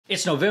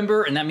It's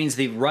November, and that means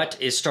the rut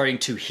is starting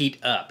to heat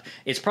up.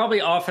 It's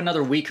probably off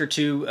another week or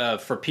two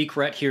for peak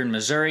rut here in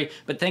Missouri,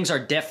 but things are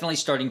definitely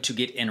starting to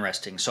get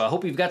interesting. So I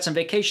hope you've got some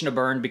vacation to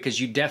burn because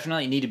you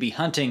definitely need to be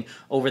hunting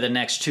over the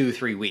next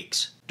 2-3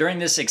 weeks. During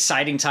this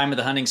exciting time of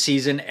the hunting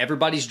season,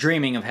 everybody's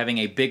dreaming of having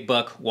a big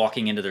buck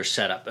walking into their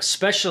setup,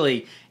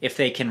 especially if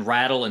they can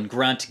rattle and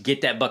grunt,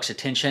 get that buck's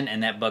attention,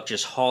 and that buck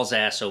just hauls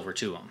ass over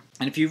to them.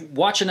 And if you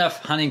watch enough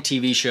hunting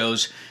TV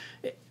shows,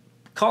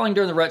 calling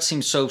during the rut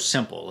seems so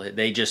simple.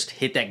 They just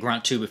hit that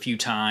grunt tube a few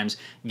times,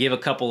 give a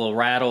couple of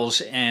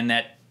rattles, and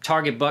that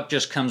target buck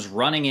just comes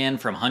running in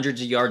from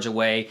hundreds of yards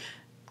away,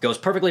 goes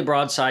perfectly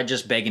broadside,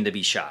 just begging to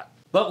be shot.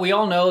 But we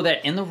all know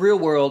that in the real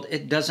world,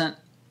 it doesn't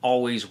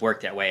always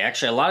work that way.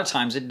 Actually, a lot of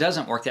times it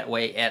doesn't work that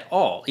way at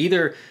all.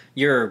 Either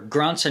your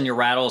grunts and your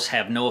rattles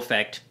have no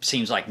effect,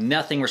 seems like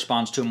nothing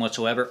responds to them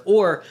whatsoever,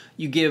 or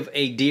you give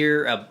a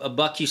deer, a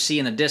buck you see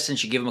in the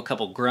distance, you give him a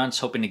couple grunts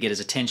hoping to get his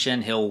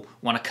attention. He'll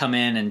want to come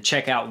in and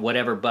check out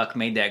whatever buck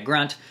made that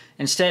grunt.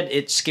 Instead,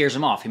 it scares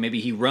him off.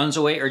 Maybe he runs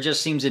away or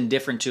just seems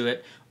indifferent to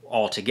it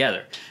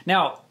altogether.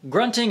 Now,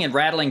 grunting and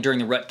rattling during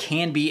the rut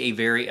can be a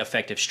very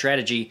effective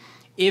strategy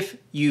if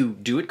you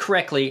do it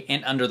correctly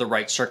and under the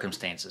right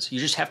circumstances. You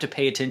just have to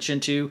pay attention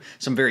to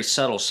some very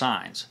subtle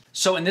signs.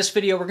 So in this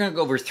video, we're gonna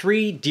go over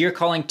 3 deer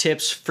calling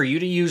tips for you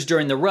to use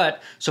during the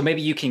rut, so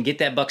maybe you can get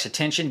that buck's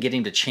attention, get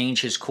him to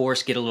change his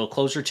course, get a little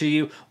closer to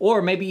you,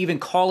 or maybe even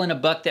call in a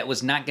buck that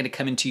was not gonna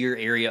come into your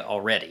area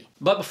already.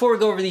 But before we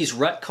go over these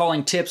rut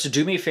calling tips,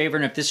 do me a favor,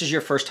 and if this is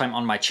your first time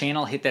on my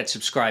channel, hit that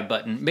subscribe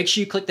button. Make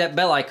sure you click that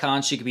bell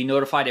icon so you can be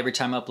notified every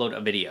time I upload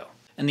a video.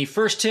 And the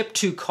first tip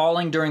to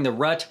calling during the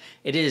rut,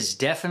 it is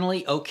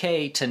definitely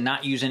okay to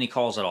not use any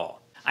calls at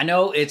all. I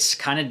know it's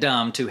kind of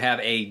dumb to have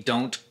a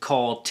don't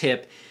call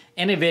tip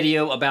in a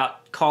video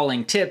about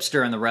calling tips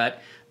during the rut,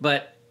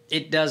 but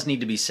it does need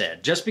to be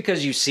said. Just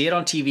because you see it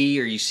on TV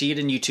or you see it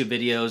in YouTube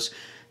videos,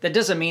 that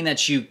doesn't mean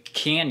that you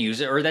can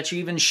use it or that you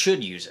even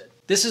should use it.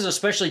 This is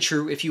especially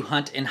true if you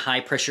hunt in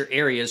high pressure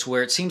areas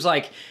where it seems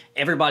like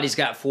everybody's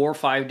got 4 or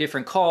 5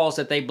 different calls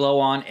that they blow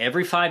on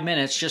every 5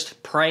 minutes,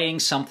 just praying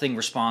something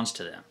responds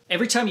to them.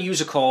 Every time you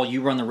use a call,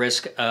 you run the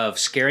risk of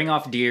scaring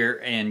off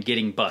deer and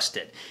getting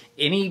busted.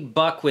 Any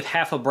buck with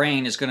half a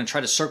brain is going to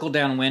try to circle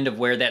downwind of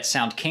where that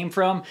sound came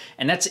from,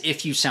 and that's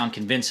if you sound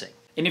convincing.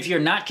 And if you're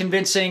not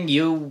convincing,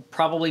 you'll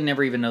probably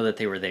never even know that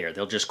they were there.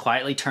 They'll just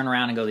quietly turn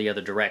around and go the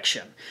other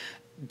direction.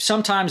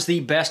 Sometimes the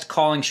best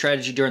calling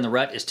strategy during the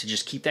rut is to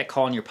just keep that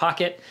call in your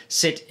pocket,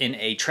 sit in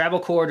a travel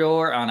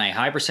corridor on a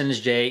high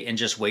percentage day, and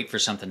just wait for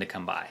something to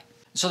come by.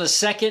 So the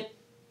second,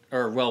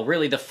 or well,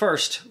 really the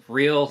first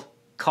real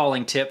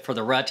calling tip for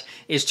the rut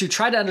is to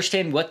try to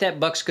understand what that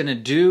buck's gonna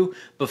do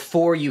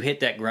before you hit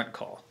that grunt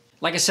call.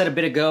 Like I said a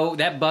bit ago,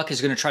 that buck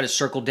is going to try to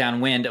circle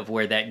downwind of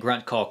where that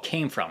grunt call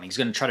came from. He's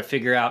going to try to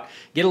figure out,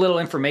 get a little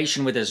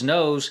information with his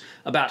nose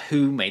about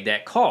who made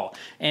that call.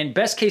 And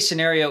best case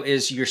scenario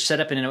is you're set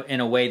up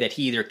in a way that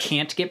he either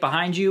can't get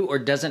behind you or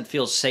doesn't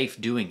feel safe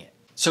doing it.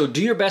 So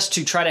do your best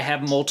to try to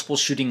have multiple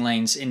shooting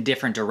lanes in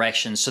different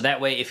directions, so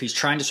that way if he's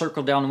trying to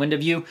circle downwind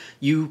of you,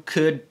 you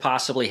could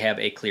possibly have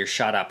a clear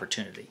shot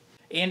opportunity.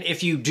 And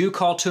if you do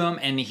call to him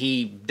and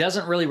he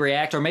doesn't really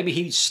react, or maybe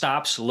he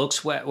stops,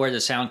 looks where the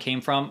sound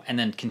came from, and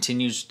then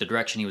continues the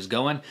direction he was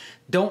going,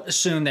 don't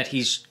assume that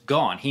he's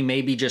gone. He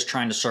may be just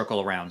trying to circle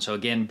around. So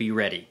again, be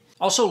ready.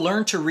 Also,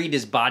 learn to read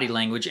his body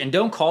language and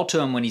don't call to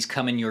him when he's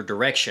coming your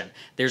direction.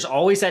 There's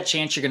always that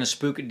chance you're going to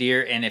spook a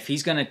deer, and if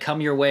he's going to come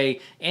your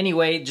way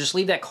anyway, just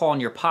leave that call in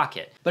your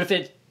pocket. But if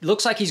it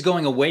looks like he's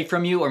going away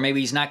from you, or maybe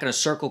he's not going to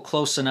circle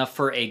close enough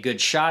for a good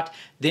shot,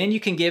 then you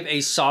can give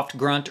a soft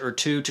grunt or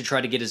two to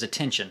try to get his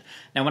attention.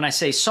 Now when I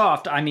say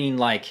soft, I mean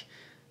like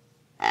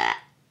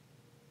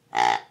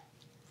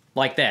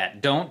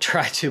that. Don't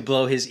try to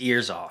blow his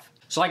ears off.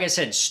 So like I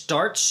said,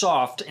 start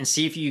soft and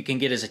see if you can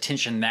get his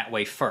attention that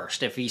way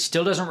first. If he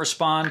still doesn't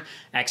respond,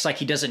 acts like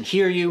he doesn't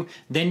hear you,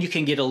 then you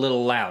can get a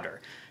little louder.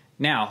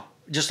 Now,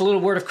 just a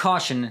little word of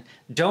caution,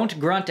 don't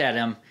grunt at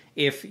him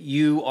if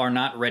you are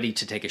not ready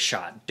to take a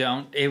shot.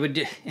 It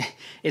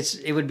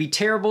would be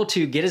terrible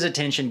to get his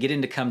attention, get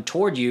him to come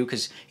toward you,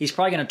 because he's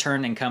probably going to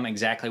turn and come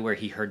exactly where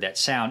he heard that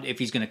sound if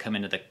he's going to come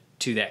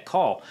into that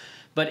call.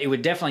 But it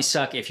would definitely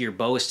suck if your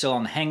bow is still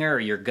on the hanger or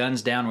your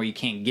gun's down where you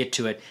can't get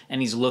to it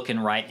and he's looking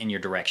right in your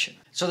direction.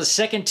 So the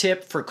second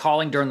tip for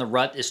calling during the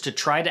rut is to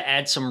try to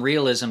add some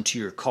realism to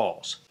your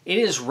calls. It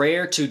is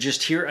rare to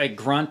just hear a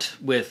grunt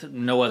with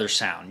no other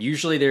sound.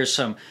 Usually there's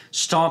some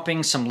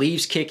stomping, some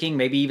leaves kicking,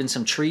 maybe even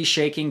some trees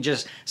shaking,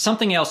 just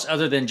something else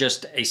other than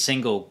just a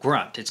single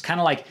grunt. It's kind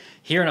of like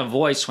hearing a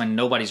voice when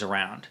nobody's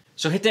around.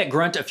 So hit that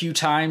grunt a few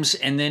times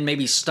and then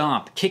maybe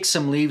stomp, kick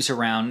some leaves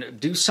around,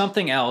 do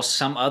something else,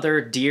 some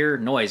other deer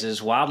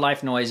noises,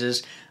 wildlife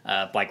noises,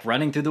 like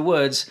running through the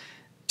woods,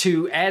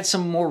 to add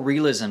some more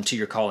realism to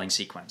your calling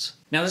sequence.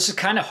 Now this is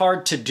kind of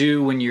hard to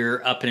do when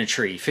you're up in a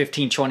tree.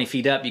 15, 20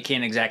 feet up, you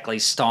can't exactly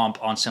stomp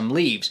on some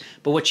leaves.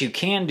 But what you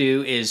can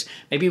do is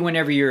maybe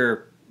whenever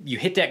you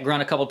hit that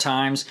grunt a couple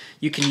times,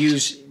 you can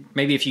use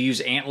maybe if you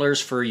use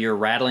antlers for your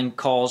rattling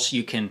calls,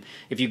 you can,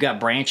 if you've got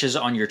branches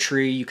on your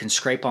tree, you can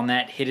scrape on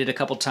that, hit it a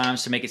couple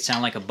times to make it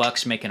sound like a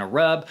buck's making a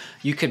rub.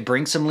 You could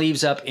bring some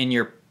leaves up in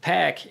your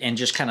pack and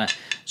just kind of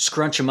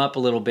scrunch them up a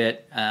little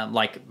bit,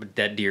 like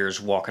that deer is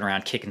walking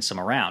around kicking some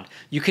around.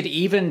 You could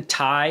even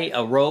tie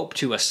a rope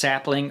to a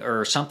sapling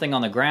or something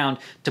on the ground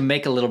to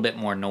make a little bit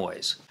more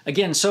noise.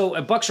 Again, so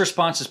a buck's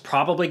response is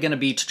probably going to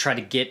be to try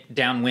to get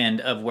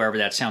downwind of wherever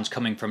that sound's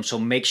coming from, so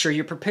make sure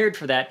you're prepared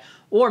for that,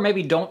 or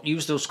maybe don't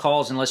use those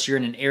calls unless you're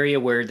in an area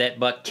where that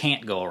buck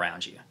can't go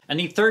around you. And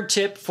the third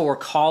tip for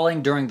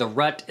calling during the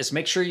rut is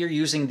make sure you're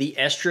using the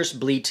estrus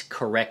bleat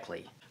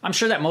correctly. I'm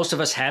sure that most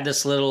of us have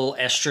this little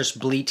estrus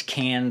bleat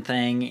can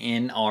thing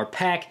in our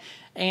pack,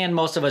 and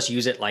most of us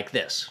use it like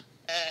this.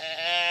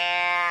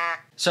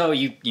 So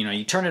you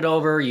turn it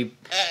over, you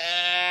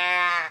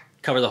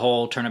cover the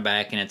hole, turn it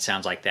back, and it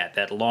sounds like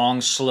that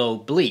long, slow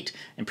bleat.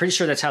 I'm pretty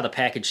sure that's how the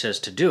package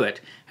says to do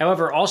it.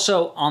 However,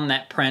 also on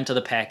that print of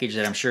the package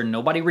that I'm sure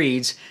nobody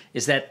reads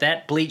is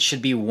that bleat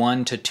should be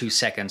 1 to 2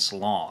 seconds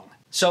long.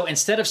 So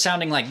instead of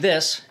sounding like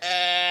this,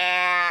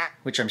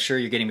 which I'm sure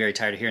you're getting very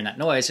tired of hearing that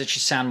noise, it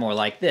should sound more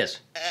like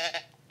this.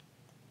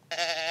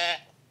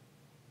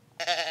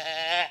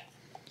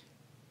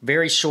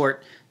 Very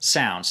short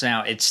sounds.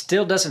 Now, it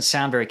still doesn't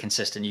sound very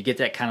consistent. You get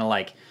that kind of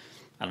like,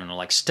 I don't know,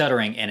 like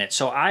stuttering in it.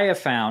 So I have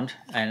found,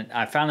 and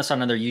I found this on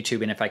another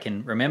YouTube, and if I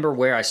can remember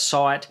where I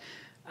saw it,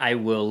 I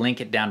will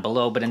link it down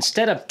below. But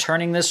instead of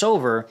turning this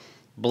over,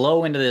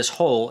 blow into this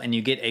hole and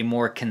you get a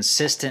more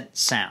consistent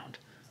sound.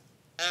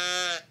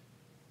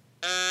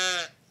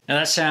 Now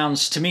that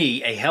sounds, to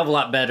me, a hell of a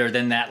lot better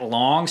than that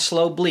long,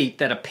 slow bleat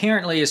that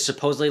apparently is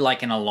supposedly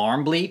like an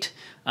alarm bleat.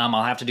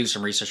 I'll have to do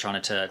some research on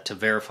it to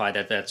verify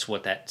that that's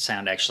what that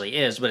sound actually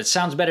is, but it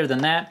sounds better than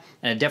that,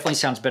 and it definitely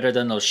sounds better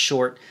than those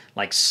short,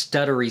 like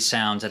stuttery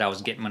sounds that I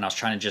was getting when I was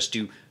trying to just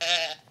do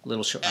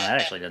little short. Oh,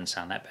 that actually doesn't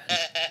sound that bad.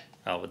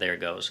 Oh, but there it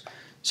goes.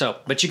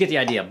 So, but you get the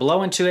idea.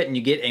 Blow into it and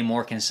you get a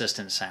more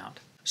consistent sound.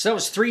 So that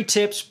was 3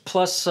 tips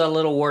plus a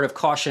little word of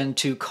caution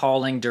to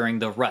calling during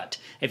the rut.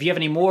 If you have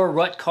any more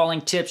rut calling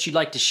tips you'd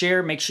like to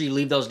share, make sure you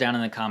leave those down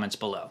in the comments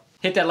below.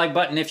 Hit that like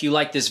button if you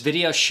like this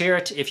video, share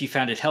it if you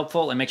found it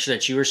helpful, and make sure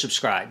that you are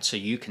subscribed so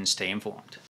you can stay informed.